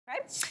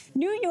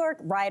New York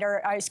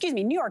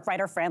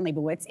writer Fran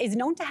Lebowitz is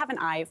known to have an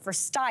eye for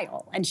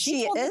style, and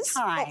she told The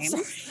Times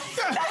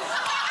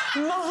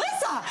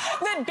Melissa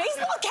that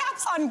baseball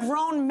caps on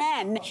grown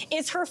men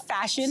is her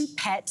fashion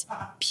pet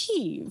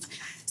peeve.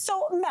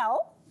 So,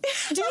 Mel,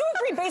 do you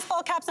agree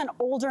baseball caps on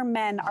older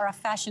men are a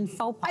fashion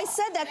faux pas? I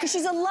said that because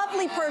she's a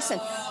lovely person.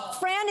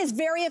 Fran is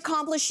very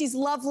accomplished. She's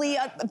lovely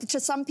to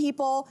some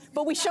people,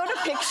 but we showed a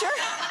picture.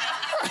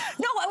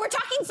 No, we're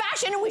talking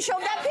fashion, and we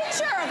showed that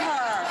picture of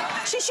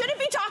her. She shouldn't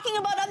be talking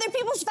about other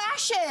people's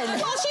fashion.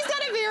 Well, she's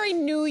got a very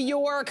New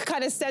York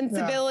kind of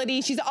sensibility.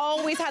 Yeah. She's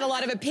always had a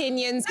lot of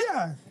opinions.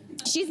 Yeah.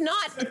 She's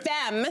not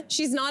femme.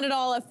 She's not at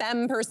all a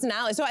femme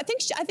personality. So I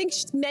think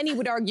many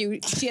would argue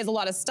she has a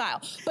lot of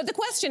style. But the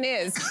question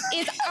is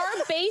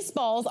are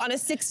baseballs on a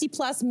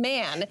 60-plus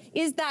man,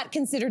 is that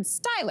considered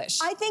stylish?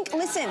 I think,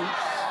 listen,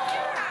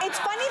 it's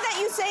funny that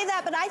you say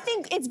that, but I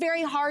think it's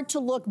very hard to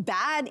look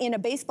bad in a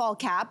baseball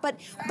cap, but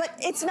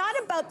it's not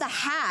about the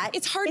hat.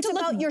 It's hard to look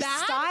about your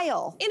bad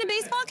style. In a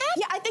baseball cap?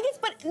 Yeah, I think it's,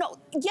 but no,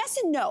 yes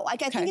and no.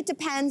 Like, I think it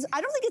depends.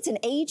 I don't think it's an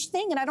age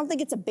thing, and I don't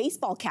think it's a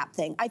baseball cap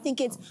thing. I think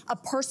it's a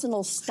personal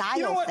style.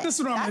 You know what? Thing. This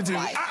is what I'm going to do.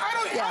 I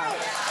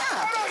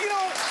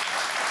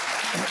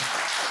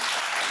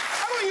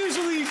don't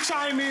usually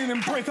chime in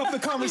and break up the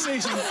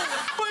conversation,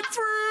 but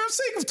for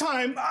sake of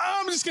time,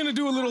 I'm just going to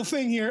do a little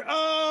thing here. Now,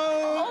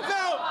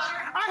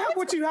 I have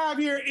what you have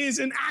here is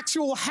an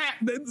actual hat,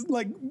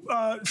 like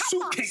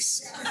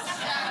suitcase.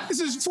 This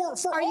is for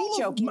Are all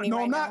you joking of me no,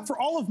 right I'm not now? for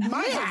all of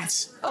my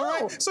hats. All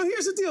right. So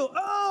here's the deal.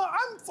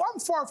 I'm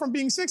far from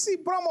being 60,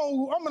 but I'm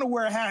going to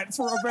wear a hat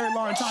for a very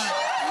long time.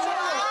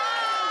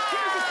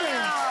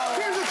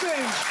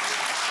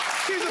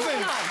 Here's the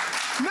thing.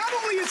 Not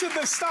only is it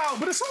the style,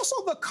 but it's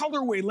also the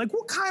colorway. Like,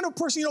 what kind of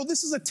person,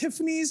 this is a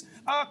Tiffany's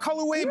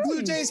colorway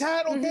Blue Jays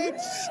hat, okay?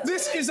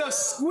 This is a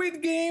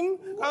Squid Game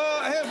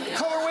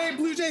colorway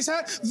Blue Jays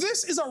hat.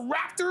 This is a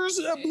Raptors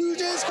Blue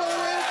Jays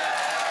colorway.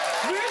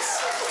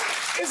 This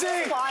is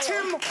a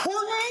Tim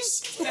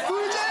Hortons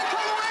Blue Jay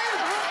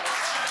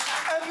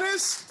colorway. And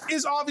this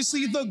is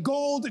obviously the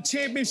Gold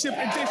Championship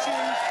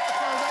Edition.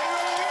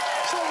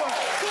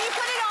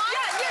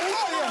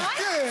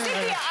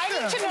 Cynthia, I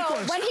need to know,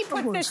 when he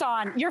put this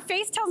on, your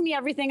face tells me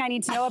everything I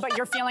need to know about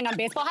your feeling on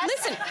baseball hats.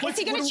 Listen, is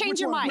he going to change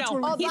your mind?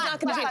 No, he's not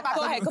going to change.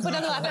 Go ahead, go put it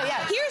on the left.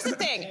 Yeah. Here's the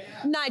thing,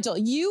 Nigel,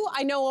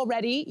 I know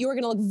already, you're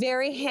going to look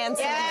very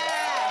handsome. Yes.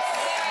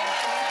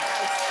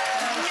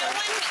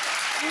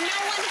 No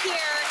one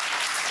here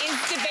is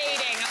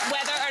debating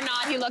whether or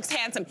not he looks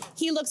handsome.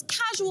 He looks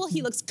casual,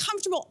 he looks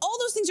comfortable, all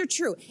those things are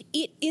true.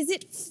 Is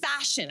it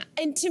fashion?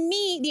 And to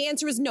me, the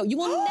answer is no. You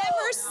will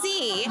never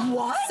see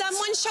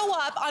someone show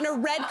up on a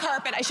red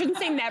carpet. I shouldn't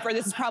say never,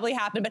 this has probably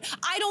happened, but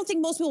I don't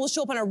think most people will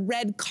show up on a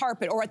red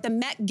carpet or at the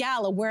Met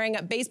Gala wearing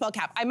a baseball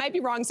cap. I might be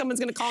wrong, someone's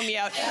gonna call me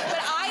out,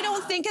 but I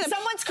don't think of them.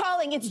 Someone's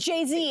calling, it's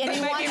Jay-Z, and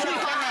he wants to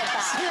comment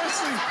that.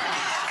 Seriously.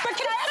 But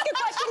can I ask you a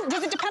question?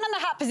 Does it depend on the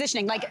hat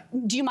positioning? Like,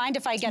 do you mind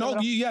if I get a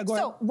little? Yeah, go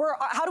ahead. So,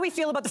 how do we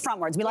feel about the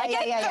frontwards? We like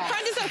it? Yeah. The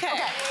front is okay.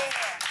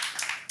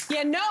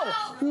 Yeah, no.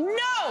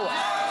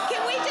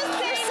 Can we just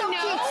say so no?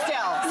 Cute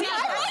still. See, I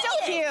like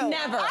it. Cute.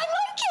 Never. I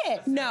like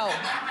it. No.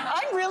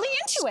 I'm really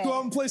into it. Go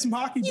out and play some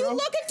hockey, bro. You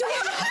look at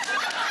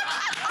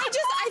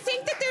I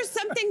think that there's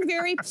something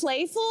very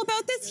playful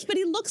about this, but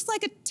he looks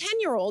like a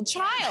 10-year-old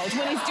child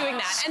when he's doing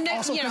that. And then,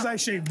 also because I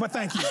shaved, but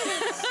thank you.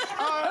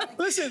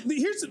 Listen,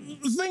 here's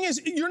the thing is,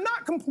 you're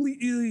not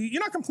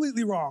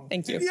completely wrong.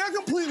 Thank you. You're not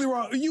completely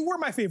wrong. You were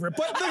my favorite,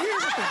 but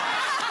here's the thing.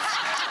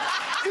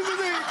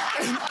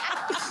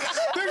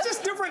 There's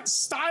just different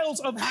styles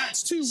of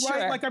hats too, right?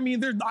 Sure. Like, I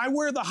mean, I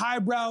wear the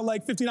highbrow,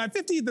 like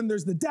 5950, then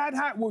there's the dad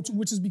hat,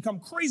 which has become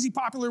crazy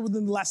popular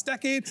within the last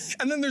decade,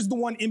 and then there's the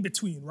one in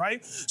between,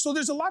 right? So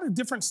there's a lot of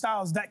different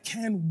styles that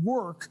can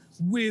work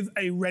with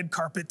a red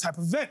carpet type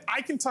of event.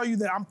 I can tell you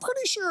that I'm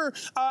pretty sure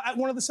at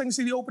one of the Second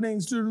City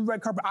openings to the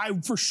red carpet, I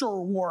for sure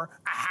wore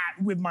a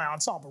hat with my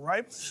ensemble,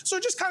 right? So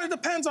it just kind of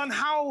depends on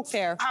how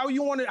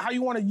you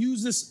want to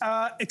use this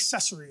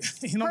accessory.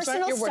 You know what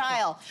I'm saying? Personal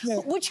style,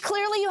 which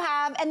clearly you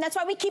have, and that's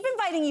why we keep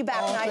inviting you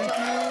back, Nigel.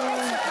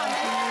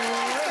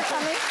 Thanks for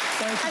coming.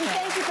 And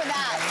thank you for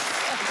that.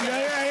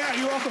 Yeah,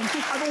 you're welcome.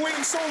 I've been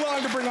waiting so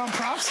long to bring on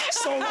props.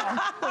 So long.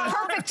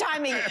 Perfect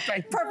timing.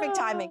 Perfect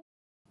timing.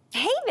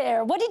 Hey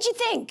there, what did you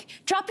think?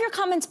 Drop your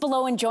comments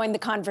below and join the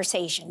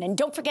conversation. And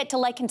don't forget to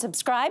like and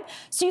subscribe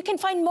so you can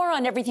find more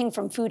on everything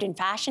from food and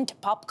fashion to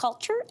pop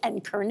culture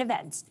and current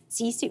events.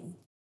 See you soon.